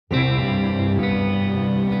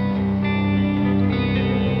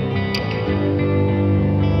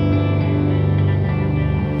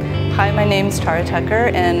name's Tara Tucker,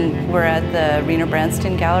 and we're at the Rena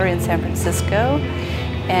Branston Gallery in San Francisco.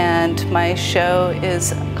 And my show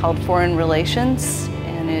is called Foreign Relations,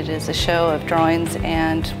 and it is a show of drawings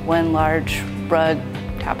and one large rug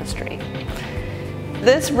tapestry.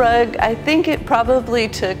 This rug, I think it probably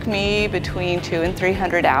took me between 200 and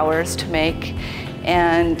 300 hours to make,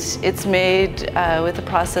 and it's made with the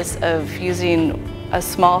process of using a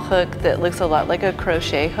small hook that looks a lot like a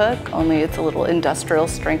crochet hook, only it's a little industrial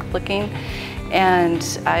strength looking. And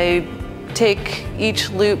I take each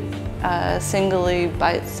loop singly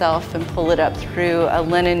by itself and pull it up through a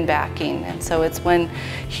linen backing. And so it's one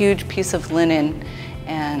huge piece of linen,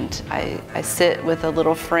 and I sit with a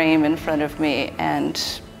little frame in front of me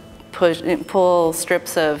and pull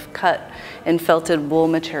strips of cut and felted wool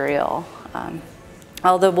material.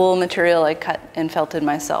 All the wool material I cut and felted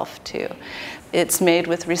myself too. It's made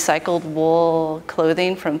with recycled wool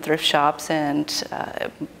clothing from thrift shops and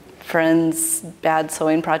friends' bad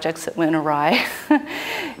sewing projects that went awry.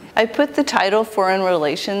 I put the title Foreign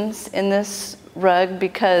Relations in this rug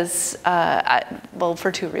because, well, for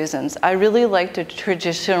two reasons. I really liked a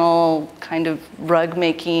traditional kind of rug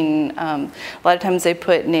making. A lot of times they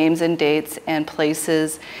put names and dates and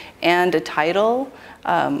places and a title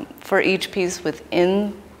for each piece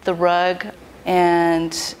within the rug.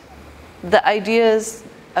 And the ideas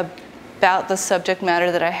about the subject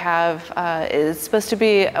matter that I have is supposed to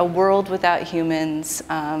be a world without humans.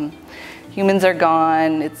 Humans are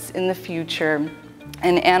gone, it's in the future,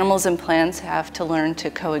 and animals and plants have to learn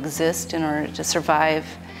to coexist in order to survive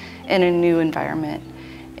in a new environment.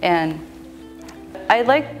 And I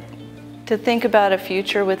like to think about a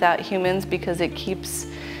future without humans because it keeps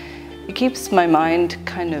my mind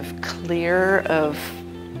kind of clear of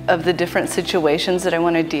the different situations that I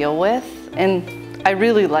want to deal with. And I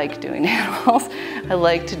really like doing animals. I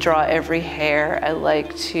like to draw every hair. I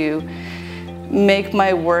like to make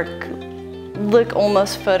my work look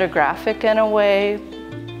almost photographic in a way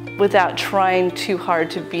without trying too hard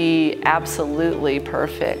to be absolutely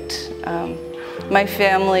perfect. My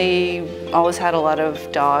family always had a lot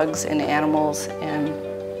of dogs and animals,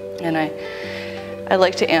 and I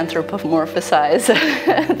like to anthropomorphize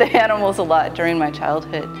the animals a lot during my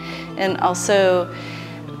childhood. And also,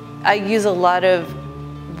 I use a lot of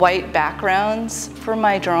white backgrounds for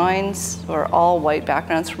my drawings, or all white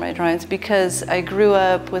backgrounds for my drawings, because I grew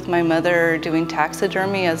up with my mother doing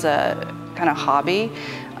taxidermy as a kind of hobby.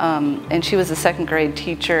 And she was a second grade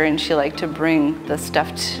teacher, and she liked to bring the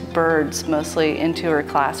stuffed birds mostly into her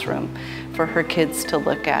classroom for her kids to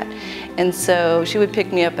look at. And so she would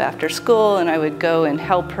pick me up after school, and I would go and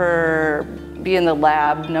help her be in the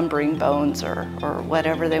lab numbering bones or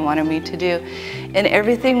whatever they wanted me to do. And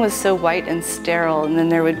everything was so white and sterile, and then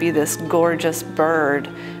there would be this gorgeous bird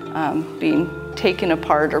being taken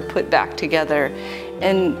apart or put back together.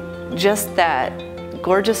 And just that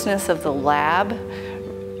gorgeousness of the lab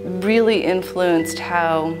really influenced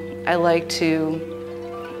how I like to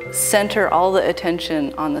center all the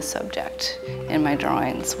attention on the subject in my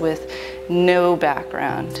drawings with no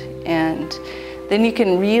background. And then you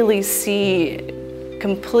can really see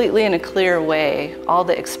completely in a clear way all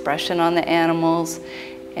the expression on the animals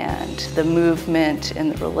and the movement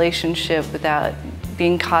and the relationship without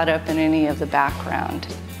being caught up in any of the background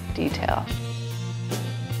detail.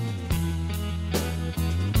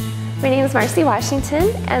 My name is Marci Washington,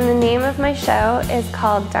 and the name of my show is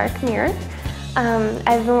called Dark Mirror.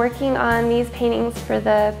 I've been working on these paintings for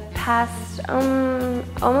the past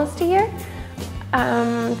almost a year.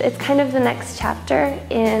 It's kind of the next chapter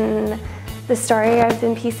in the story I've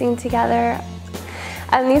been piecing together.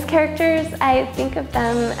 These characters, I think of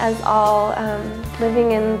them as all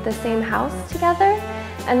living in the same house together,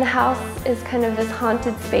 and the house is kind of this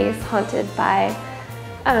haunted space, haunted by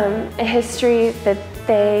a history that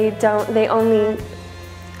they only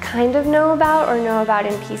kind of know about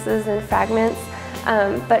in pieces and fragments,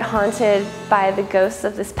 but haunted by the ghosts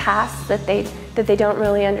of this past that they don't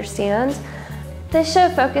really understand. This show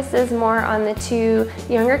focuses more on the two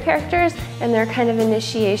younger characters and their kind of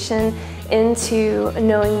initiation into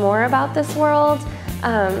knowing more about this world.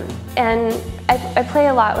 And I play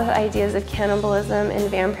a lot with ideas of cannibalism and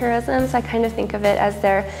vampirism, so I kind of think of it as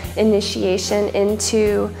their initiation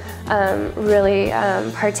into really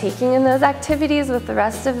partaking in those activities with the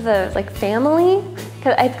rest of the family.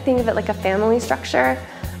 Because I think of it like a family structure.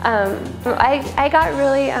 I got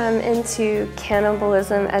really into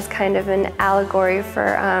cannibalism as kind of an allegory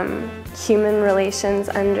for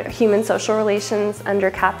human social relations under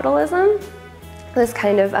capitalism. This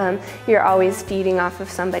kind of, you're always feeding off of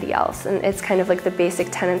somebody else, and it's kind of like the basic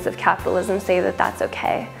tenets of capitalism say that that's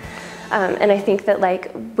okay. And I think that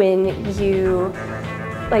like when you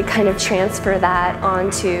like kind of transfer that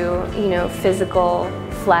onto, you know, physical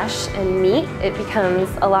flesh and meat, it becomes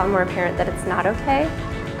a lot more apparent that it's not okay.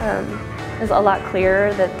 It's a lot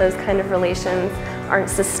clearer that those kind of relations aren't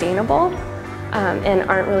sustainable and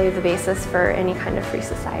aren't really the basis for any kind of free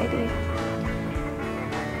society.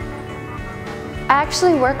 I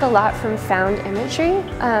actually work a lot from found imagery,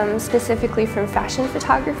 specifically from fashion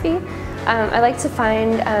photography. I like to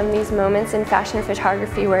find these moments in fashion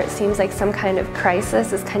photography where it seems like some kind of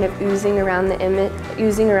crisis is kind of oozing around the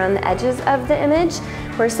edges of the image,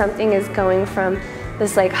 where something is going from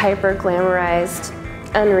this like hyper glamorized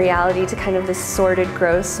unreality to kind of this sordid,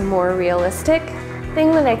 gross, more realistic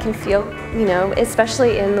thing that I can feel, you know,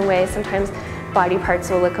 especially in the way sometimes body parts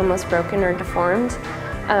will look almost broken or deformed.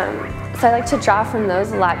 So I like to draw from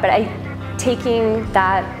those a lot, but taking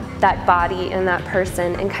that body and that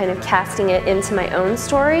person and kind of casting it into my own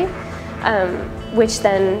story, which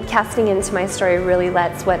then casting into my story really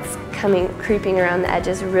lets what's creeping around the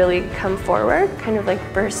edges really come forward, kind of like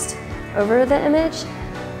burst over the image.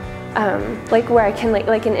 Like where I can,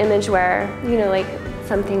 like an image where, you know, like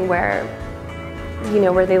something where, you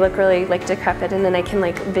know, where they look really like decrepit, and then I can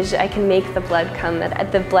like I can make the blood come,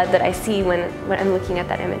 the blood that I see when I'm looking at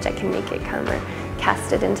that image, I can make it come or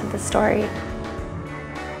cast it into the story.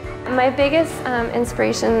 My biggest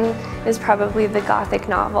inspiration is probably the Gothic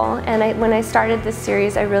novel, and when I started this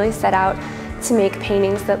series, I really set out to make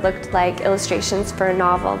paintings that looked like illustrations for a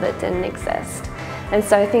novel that didn't exist. And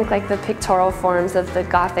so I think like the pictorial forms of the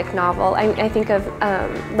Gothic novel, I think of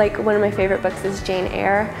like one of my favorite books is Jane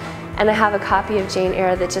Eyre, and I have a copy of Jane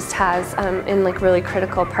Eyre that just has, in like really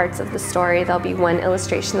critical parts of the story, there'll be one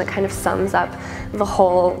illustration that kind of sums up the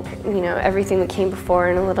whole, you know, everything that came before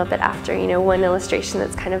and a little bit after, you know, one illustration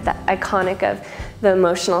that's kind of that iconic of the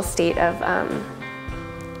emotional state of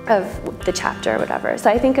the chapter or whatever. So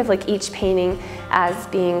I think of like each painting as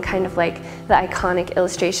being kind of like the iconic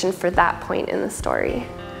illustration for that point in the story.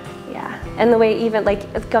 Yeah, and the way even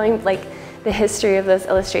like going like the history of those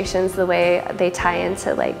illustrations, the way they tie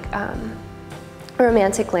into like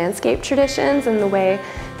romantic landscape traditions, and the way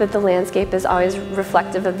that the landscape is always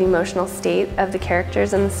reflective of the emotional state of the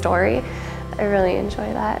characters in the story. I really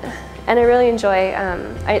enjoy that. And I really enjoy,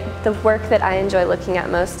 the work that I enjoy looking at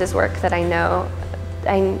most is work that I know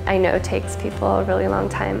takes people a really long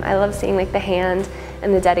time. I love seeing like the hand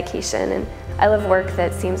and the dedication, and I love work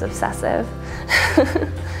that seems obsessive.